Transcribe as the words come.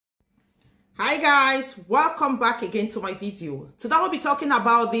Hi guys, welcome back again to my video. Today we'll be talking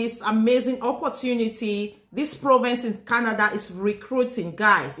about this amazing opportunity this province in Canada is recruiting.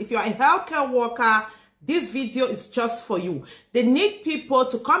 Guys, if you are a healthcare worker, this video is just for you. They need people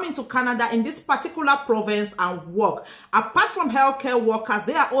to come into Canada in this particular province and work. Apart from healthcare workers,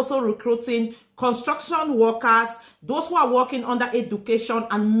 they are also recruiting construction workers, those who are working under education,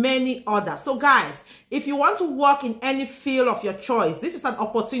 and many others. So guys, if you want to work in any field of your choice, this is an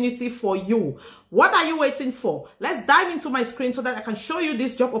opportunity for you. What are you waiting for? Let's dive into my screen so that I can show you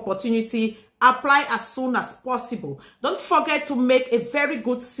this job opportunity. Apply as soon as possible. Don't forget to make a very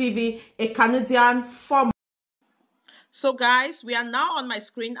good CV, a Canadian format. So guys, we are now on my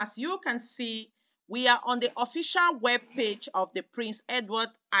screen. As you can see, we are on the official web page of the Prince Edward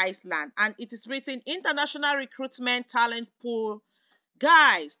Island, and it is written International Recruitment Talent Pool.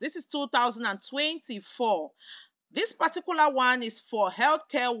 Guys, this is 2024. This particular one is for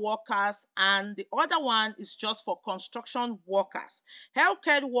healthcare workers, and the other one is just for construction workers,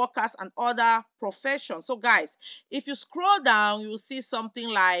 healthcare workers, and other professions. So guys, if you scroll down, you will see something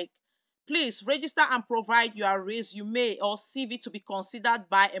like, please register and provide your resume or CV to be considered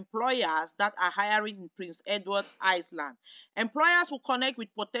by employers that are hiring in Prince Edward Island. Employers will connect with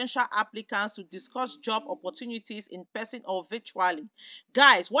potential applicants to discuss job opportunities in person or virtually.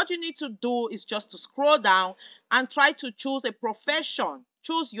 Guys, what you need to do is just to scroll down and try to choose a profession.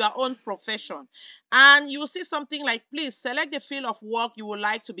 Choose your own profession. And you will see something like, please select the field of work you would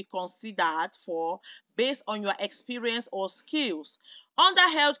like to be considered for based on your experience or skills. Under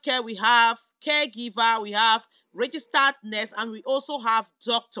healthcare, we have caregiver, we have registered nurse, and we also have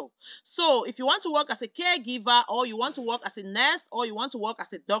doctor. So if you want to work as a caregiver, or you want to work as a nurse, or you want to work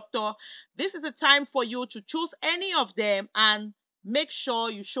as a doctor, this is the time for you to choose any of them and make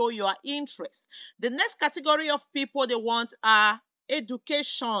sure you show your interest. The next category of people they want are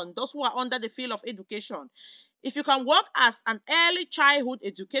education, those who are under the field of education. If you can work as an early childhood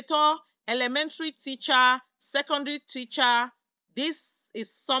educator, elementary teacher, secondary teacher, this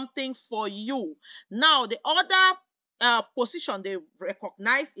is something for you. Now, the other position they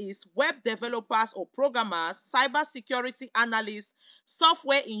recognize is web developers or programmers, cybersecurity analysts,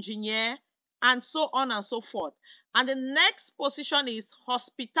 software engineer, and so on and so forth. And the next position is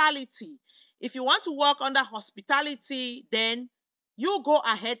hospitality. If you want to work under hospitality, then you go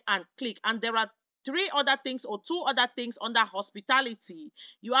ahead and click. And there are three other things or two other things under hospitality.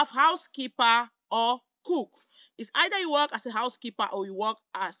 You have housekeeper or cook. It's either you work as a housekeeper or you work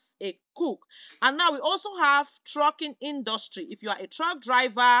as a cook. And now we also have trucking industry. If you are a truck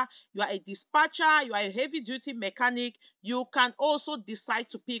driver, you are a dispatcher, you are a heavy duty mechanic, you can also decide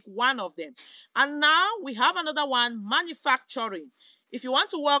to pick one of them. And now we have another one, manufacturing. If you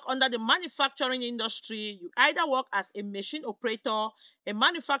want to work under the manufacturing industry, you either work as a machine operator, a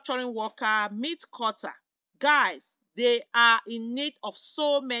manufacturing worker, meat cutter. Guys, they are in need of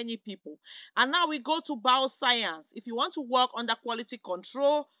so many people. And now we go to bioscience. If you want to work under quality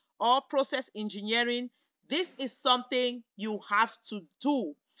control or process engineering, this is something you have to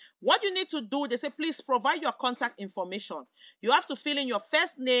do. What you need to do, they say, please provide your contact information. You have to fill in your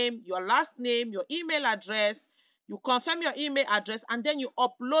first name, your last name, your email address. You confirm your email address, and then you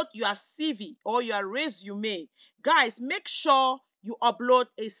upload your CV or your resume. Guys, make sure you upload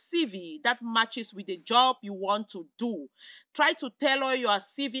a CV that matches with the job you want to do. Try to tailor your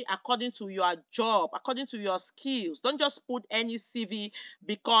CV according to your job, according to your skills. Don't just put any CV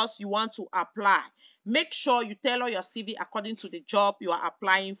because you want to apply. Make sure you tailor your CV according to the job you are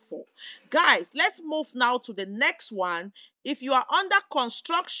applying for. Guys, let's move now to the next one. If you are under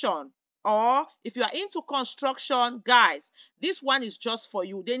construction, or if you are into construction, guys, this one is just for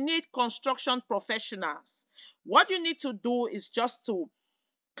you. They need construction professionals. What you need to do is just to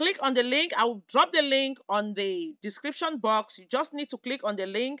click on the link. I will drop the link on the description box. You just need to click on the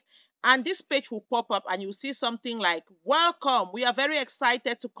link, and this page will pop up, and you'll see something like, welcome. We are very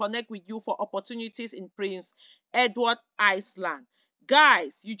excited to connect with you for opportunities in Prince Edward Island.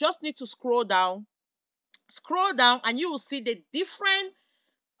 Guys, you just need to scroll down, and you will see the different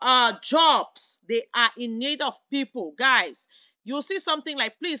jobs they are in need of people. Guys, you'll see something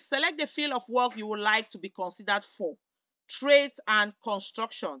like, please select the field of work you would like to be considered for. Trades and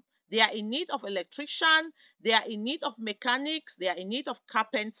construction. They are in need of electrician, they are in need of mechanics, they are in need of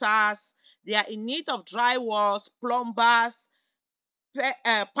carpenters, they are in need of drywalls, plumbers,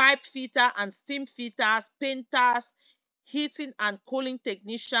 pipe fitter and steam fitters, painters, heating and cooling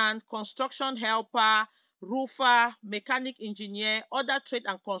technician, construction helper, roofer, mechanic engineer, other trade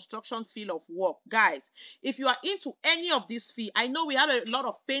and construction field of work. Guys, if you are into any of these fields, I know we have a lot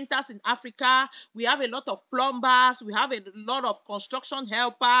of painters in Africa, we have a lot of plumbers, we have a lot of construction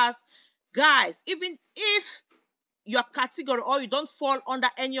helpers. Guys, even if your category or you don't fall under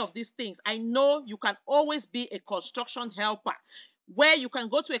any of these things, I know you can always be a construction helper, where you can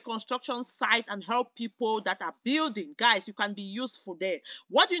go to a construction site and help people that are building. Guys, you can be useful there.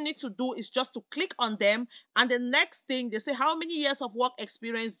 What you need to do is just to click on them, and the next thing they say, how many years of work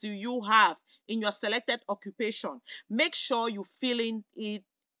experience do you have in your selected occupation? Make sure you fill in it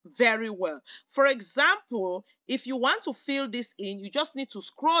very well. For example, if you want to fill this in, you just need to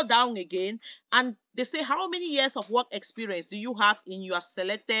scroll down again, and they say, how many years of work experience do you have in your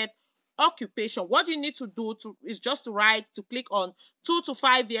selected occupation? What you need to do is just to click on 2 to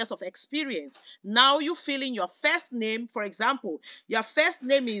 5 years of experience. Now you fill in your first name. For example, your first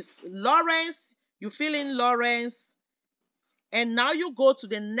name is Lawrence. You fill in Lawrence, and now you go to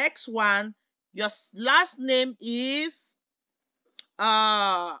the next one. Your last name is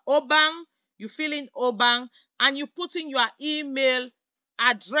Obang. You fill in Obang, and you put in your email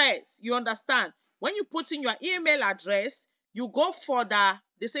address. You understand? When you put in your email address, you go for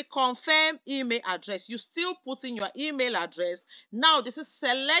they say confirm email address. You still put in your email address. Now this is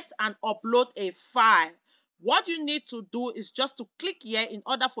select and upload a file. What you need to do is just to click here in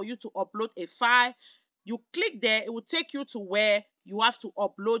order for you to upload a file. You click there, it will take you to where you have to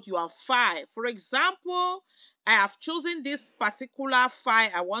upload your file. For example, I have chosen this particular file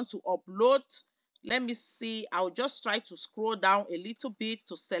I want to upload. Let me see. I'll just try to scroll down a little bit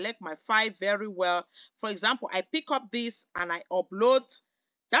to select my file very well. For example, I pick up this and I upload.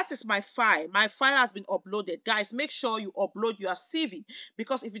 That is my file. My file has been uploaded. Guys, make sure you upload your CV,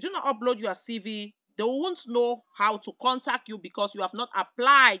 because if you do not upload your CV, they won't know how to contact you because you have not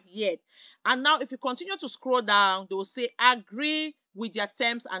applied yet. And now if you continue to scroll down, they will say agree with their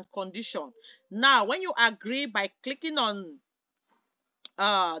terms and conditions. Now, when you agree by clicking on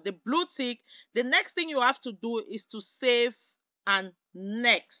the blue tick, the next thing you have to do is to save and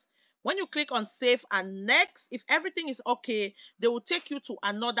next. When you click on save and next, if everything is okay, they will take you to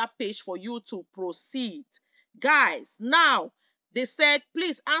another page for you to proceed. Guys, now they said,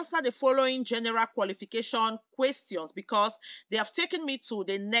 please answer the following general qualification questions, because they have taken me to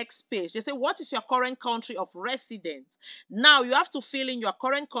the next page. They say, what is your current country of residence? Now you have to fill in your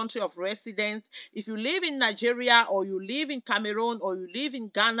current country of residence. If you live in Nigeria, or you live in Cameroon, or you live in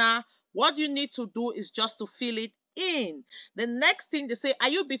Ghana, what you need to do is just to fill it in. The next thing they say, are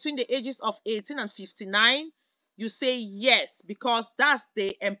you between the ages of 18 and 59? You say yes, because that's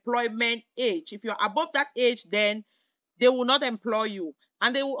the employment age. If you're above that age, then they will not employ you.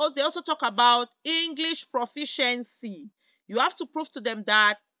 And they also talk about English proficiency. You have to prove to them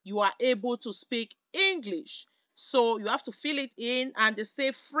that you are able to speak English. So you have to fill it in, and they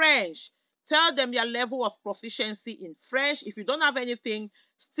say French. Tell them your level of proficiency in French. If you don't have anything,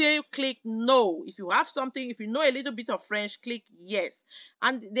 still click no. If you have something, if you know a little bit of French, click yes.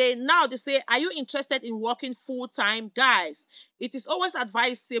 And they say, are you interested in working full-time? Guys, it is always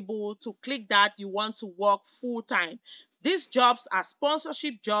advisable to click that you want to work full-time. These jobs are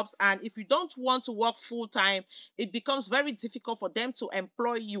sponsorship jobs, and if you don't want to work full-time, it becomes very difficult for them to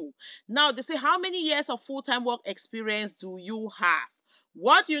employ you. Now, they say, how many years of full-time work experience do you have?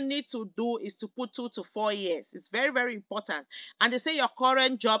 What you need to do is to put 2 to 4 years. It's very, very important. And they say your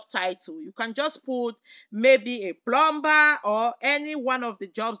current job title. You can just put maybe a plumber or any one of the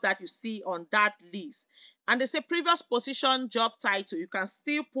jobs that you see on that list. And they say previous position job title. You can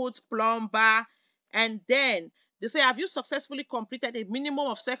still put plumber. And then they say, have you successfully completed a minimum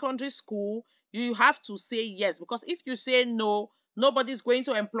of secondary school? You have to say yes, because if you say no, nobody's going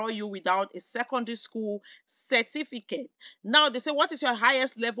to employ you without a secondary school certificate. Now, they say, what is your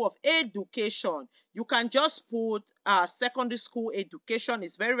highest level of education? You can just put secondary school education.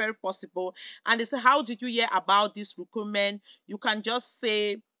 It's very, very possible. And they say, how did you hear about this recruitment? You can just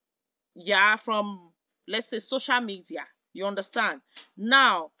say, yeah, from, let's say, social media. You understand?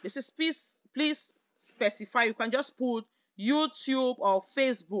 Now, they say, please specify. You can just put YouTube or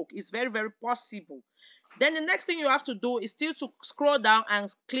Facebook. It's very, very possible. Then the next thing you have to do is still to scroll down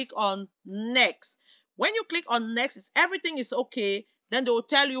and click on next. When you click on next, if everything is okay, then they will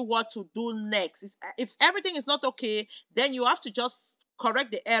tell you what to do next. If everything is not okay, then you have to just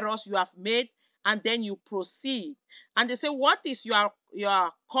correct the errors you have made, and then you proceed. And they say, what is your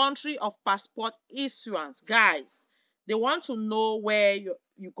country of passport issuance? Guys, they want to know where you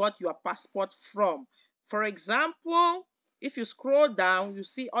got your passport from. For example, if you scroll down, you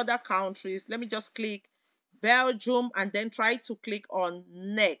see other countries. Let me just click Belgium and then try to click on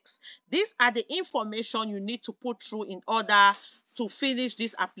next. These are the information you need to put through in order to finish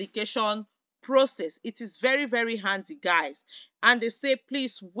this application process. It is very, very handy, guys. And they say,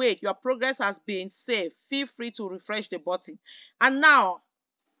 please wait, your progress has been saved. Feel free to refresh the button. And now,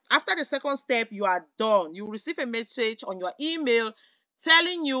 After the second step, you are done. You receive a message on your email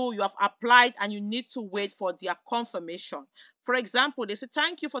telling you you have applied and you need to wait for their confirmation. For example, they say,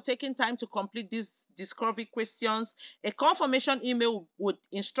 thank you for taking time to complete these discovery questions. A confirmation email with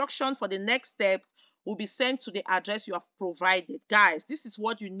instruction for the next step will be sent to the address you have provided. Guys, this is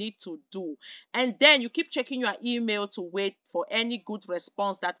what you need to do. And then you keep checking your email to wait for any good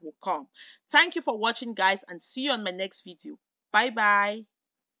response that will come. Thank you for watching, guys, and see you on my next video. Bye bye.